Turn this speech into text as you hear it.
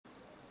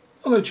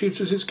Hello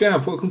Tubesters, it's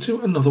Gav. Welcome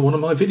to another one of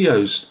my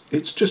videos.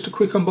 It's just a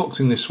quick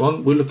unboxing this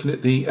one. We're looking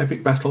at the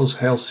Epic Battles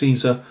Hail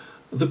Caesar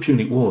The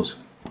Punic Wars,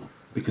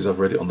 because I've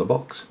read it on the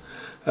box.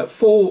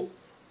 4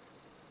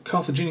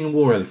 Carthaginian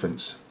war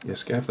elephants.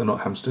 Yes Gav, they're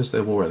not hamsters,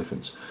 they're war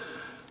elephants.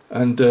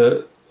 And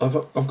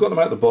I've got them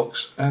out of the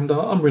box and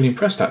I'm really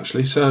impressed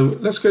actually. So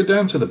let's go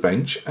down to the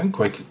bench and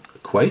take a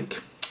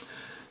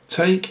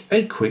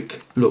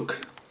quick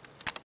look.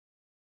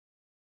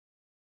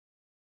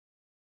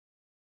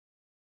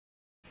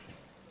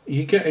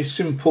 You get a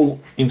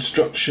simple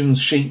instructions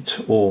sheet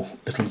or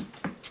little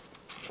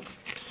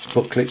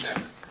booklet.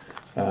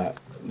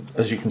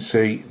 As you can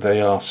see, they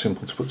are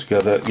simple to put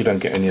together. You don't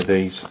get any of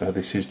these.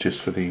 This is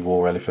just for the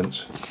war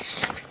elephants,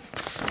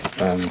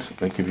 and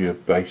they give you a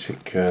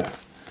basic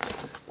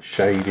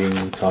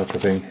shading type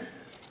of thing.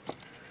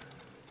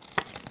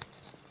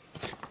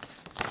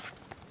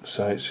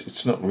 So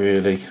it's not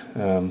really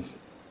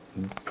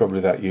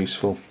probably that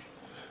useful.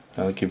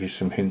 They give you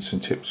some hints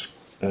and tips.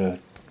 You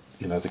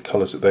know, the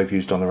colours that they've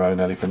used on their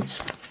own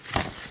elephants.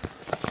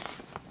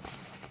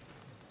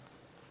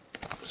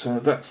 So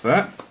that's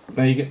that.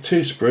 Now you get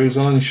 2 sprues.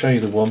 I'll only show you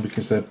the one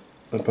because they're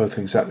both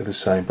exactly the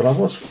same. But I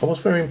was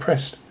very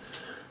impressed.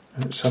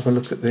 Let's have a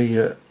look at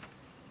the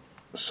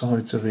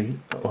sides of the.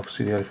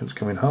 Obviously, the elephants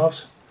come in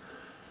halves.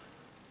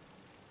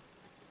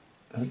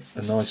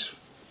 A nice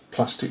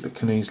plastic that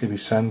can easily be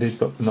sanded,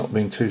 but not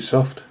being too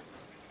soft.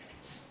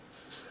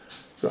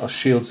 Got our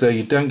shields there.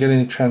 You don't get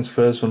any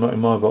transfers, or not in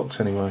my box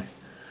anyway.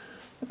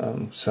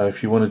 So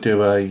if you want to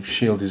do a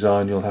shield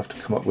design, you'll have to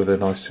come up with a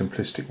nice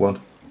simplistic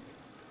one.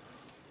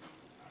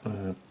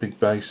 Big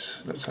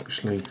base. Let's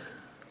actually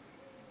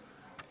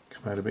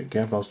come out a bit,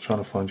 Gav. I was trying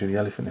to find you the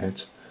elephant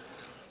heads.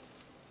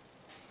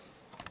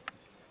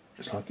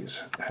 It's like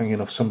it's hanging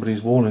off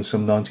somebody's wall in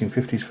some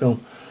 1950s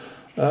film.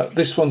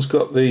 This one's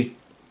got the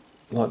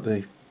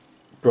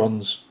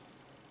bronze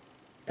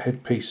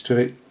headpiece to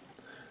it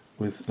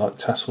with like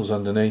tassels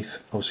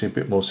underneath. Obviously a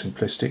bit more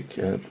simplistic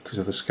because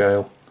of the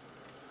scale.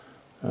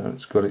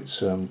 It's got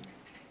its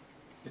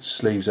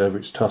sleeves over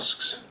its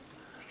tusks,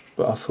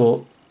 but I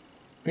thought,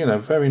 you know,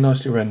 very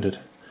nicely rendered.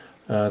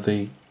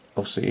 The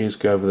obviously ears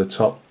go over the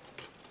top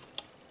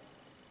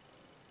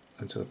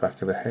and to the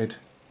back of the head.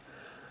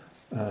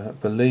 I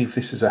believe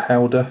this is a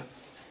howdah,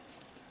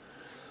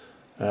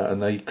 and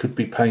they could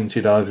be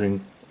painted either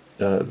in.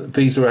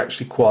 These are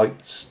actually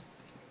quite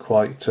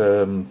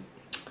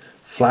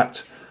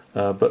flat,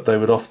 but they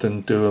would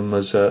often do them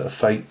as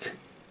fake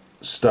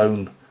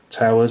stone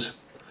towers.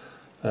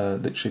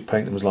 Literally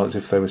paint them as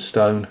if they were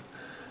stone.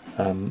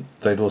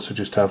 They'd also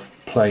just have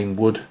plain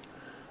wood,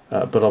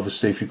 but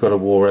obviously if you've got a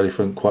war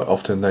elephant, quite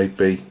often they'd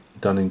be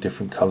done in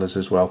different colours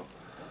as well.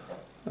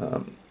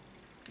 I'm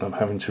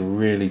having to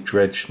really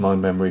dredge my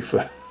memory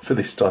for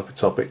this type of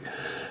topic.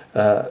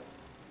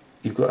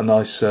 You've got a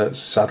nice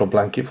saddle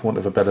blanket, for want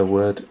of a better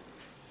word,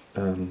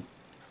 and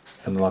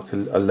like a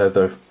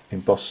leather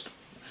embossed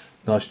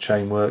nice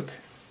chain work.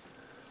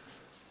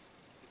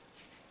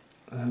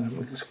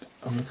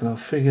 I'm looking at our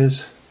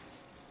figures.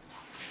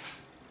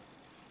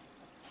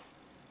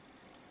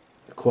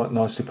 They're quite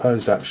nicely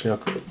posed actually.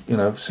 You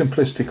know,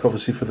 simplistic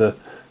obviously for the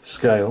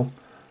scale,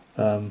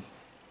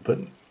 but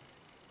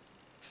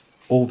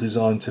all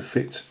designed to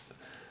fit.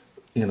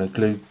 You know,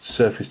 glued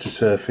surface to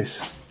surface.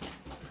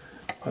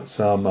 That's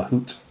our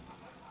mahout,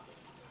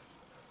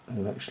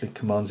 who actually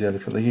commands the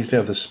elephant. They usually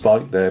have the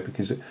spike there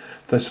because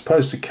they're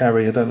supposed to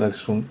carry. I don't know if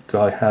this one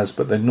guy has,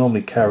 but they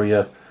normally carry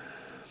a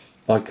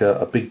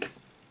big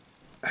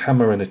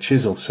hammer and a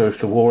chisel, so if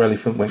the war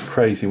elephant went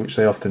crazy, which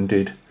they often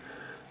did,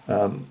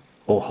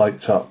 or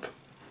hyped up,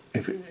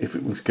 if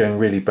it was going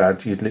really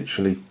bad, you'd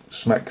literally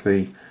smack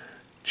the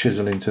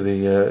chisel into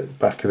the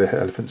back of the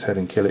elephant's head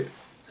and kill it,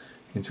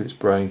 into its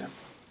brain.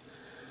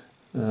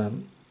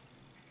 And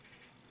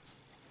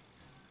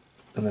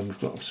then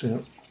we've got,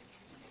 obviously,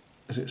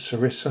 is it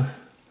Sarissa? I'm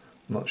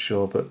not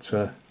sure, but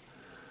a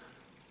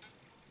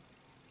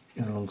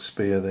long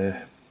spear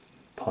there,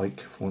 pike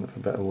for want of a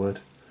better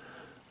word.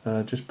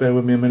 Just bear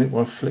with me a minute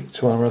while I flick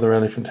to our other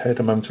elephant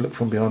head. I'm having to look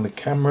from behind the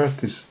camera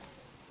because,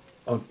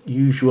 as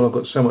usual, I've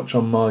got so much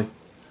on my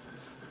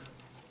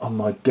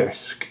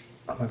desk.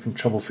 I'm having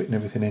trouble fitting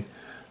everything in.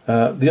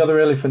 The other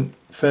elephant,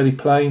 fairly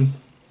plain,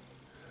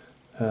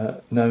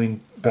 no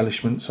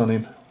embellishments on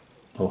him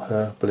or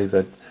her. I believe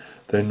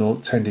they're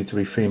not tended to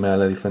be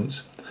female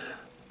elephants.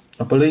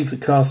 I believe the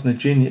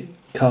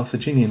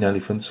Carthaginian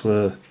elephants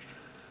were.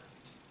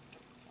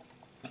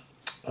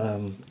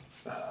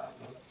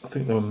 I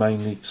think they were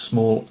mainly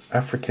small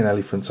African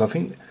elephants. I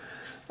think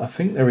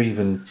they're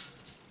even.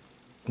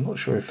 I'm not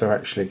sure if they're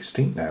actually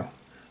extinct now.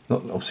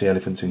 Not obviously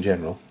elephants in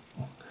general,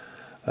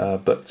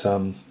 but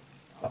I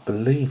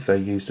believe they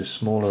used a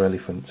smaller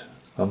elephant.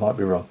 I might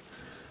be wrong.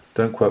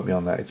 Don't quote me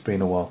on that. It's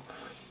been a while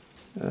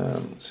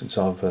since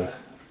I've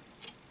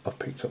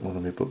picked up one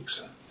of my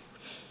books.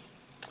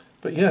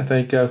 But yeah,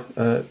 there you go.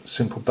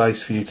 Simple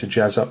base for you to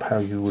jazz up how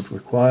you would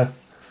require.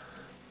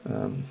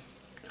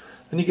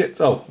 And you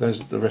get, oh,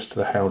 there's the rest of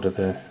the howdah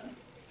there.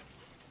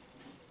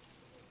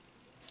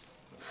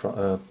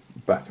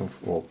 back and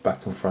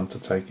front, I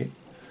take it.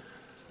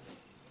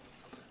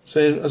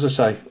 So as I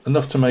say,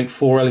 enough to make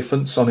 4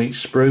 elephants on each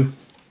sprue,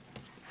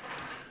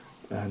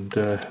 and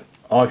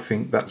I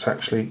think that's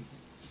actually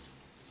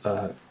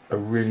a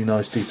really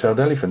nice detailed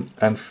elephant,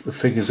 and the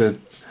figures are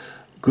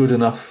good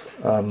enough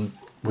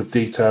with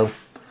detail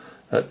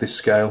at this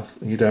scale.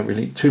 You don't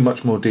really too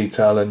much more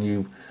detail, and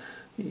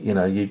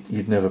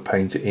you'd never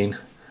paint it in.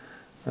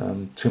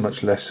 Too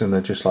much less, and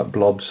they're just like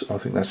blobs. I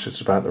think that's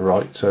just about the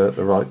right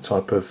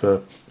type of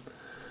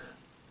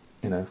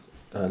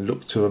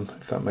look to them,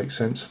 if that makes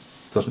sense.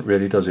 Doesn't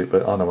really, does it?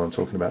 But I know what I'm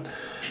talking about.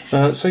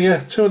 So yeah,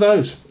 2 of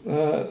those.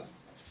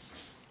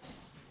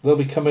 They'll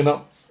be coming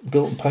up,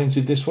 built and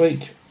painted this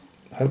week.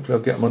 Hopefully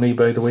I'll get them on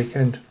eBay the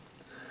weekend.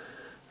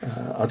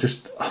 I've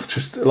just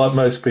like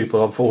most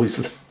people, I've always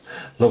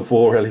loved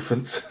war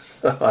elephants.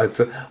 So I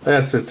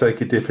had to take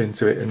a dip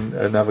into it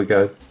and have a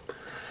go.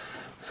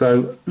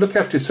 So look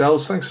after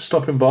yourselves. Thanks for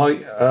stopping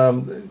by.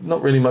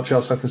 Not really much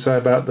else I can say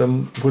about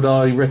them. Would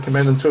I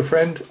recommend them to a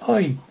friend?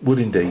 I would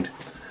indeed.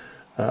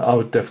 I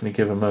would definitely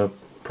give them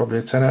probably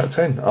a 10 out of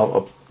 10.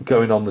 I'll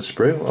going on the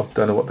sprue. I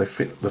don't know what the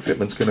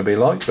fitment's going to be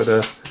like, but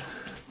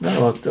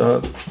no,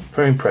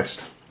 very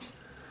impressed.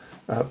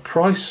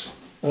 Price,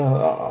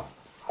 I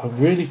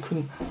really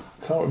can't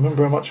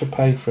remember how much I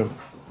paid for them.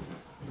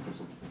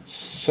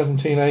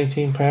 £17,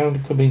 £18. It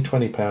could have been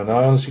 £20.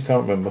 I honestly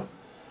can't remember.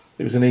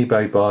 It was an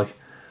eBay buy.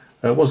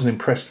 I wasn't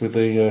impressed with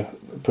the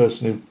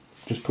person who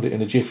just put it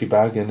in a jiffy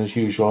bag, and as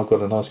usual I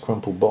got a nice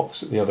crumpled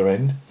box at the other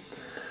end.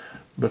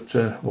 But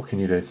what can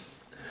you do?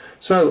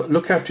 So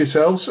look after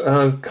yourselves.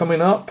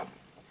 Coming up,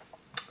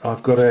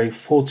 I've got a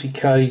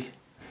 40k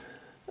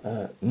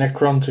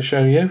Necron to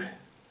show you.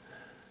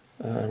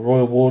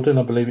 Royal Warden,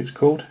 I believe it's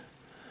called.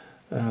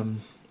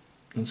 And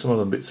some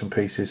other bits and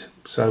pieces.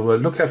 So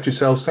look after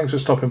yourselves. Thanks for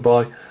stopping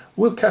by.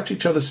 We'll catch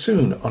each other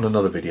soon on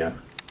another video.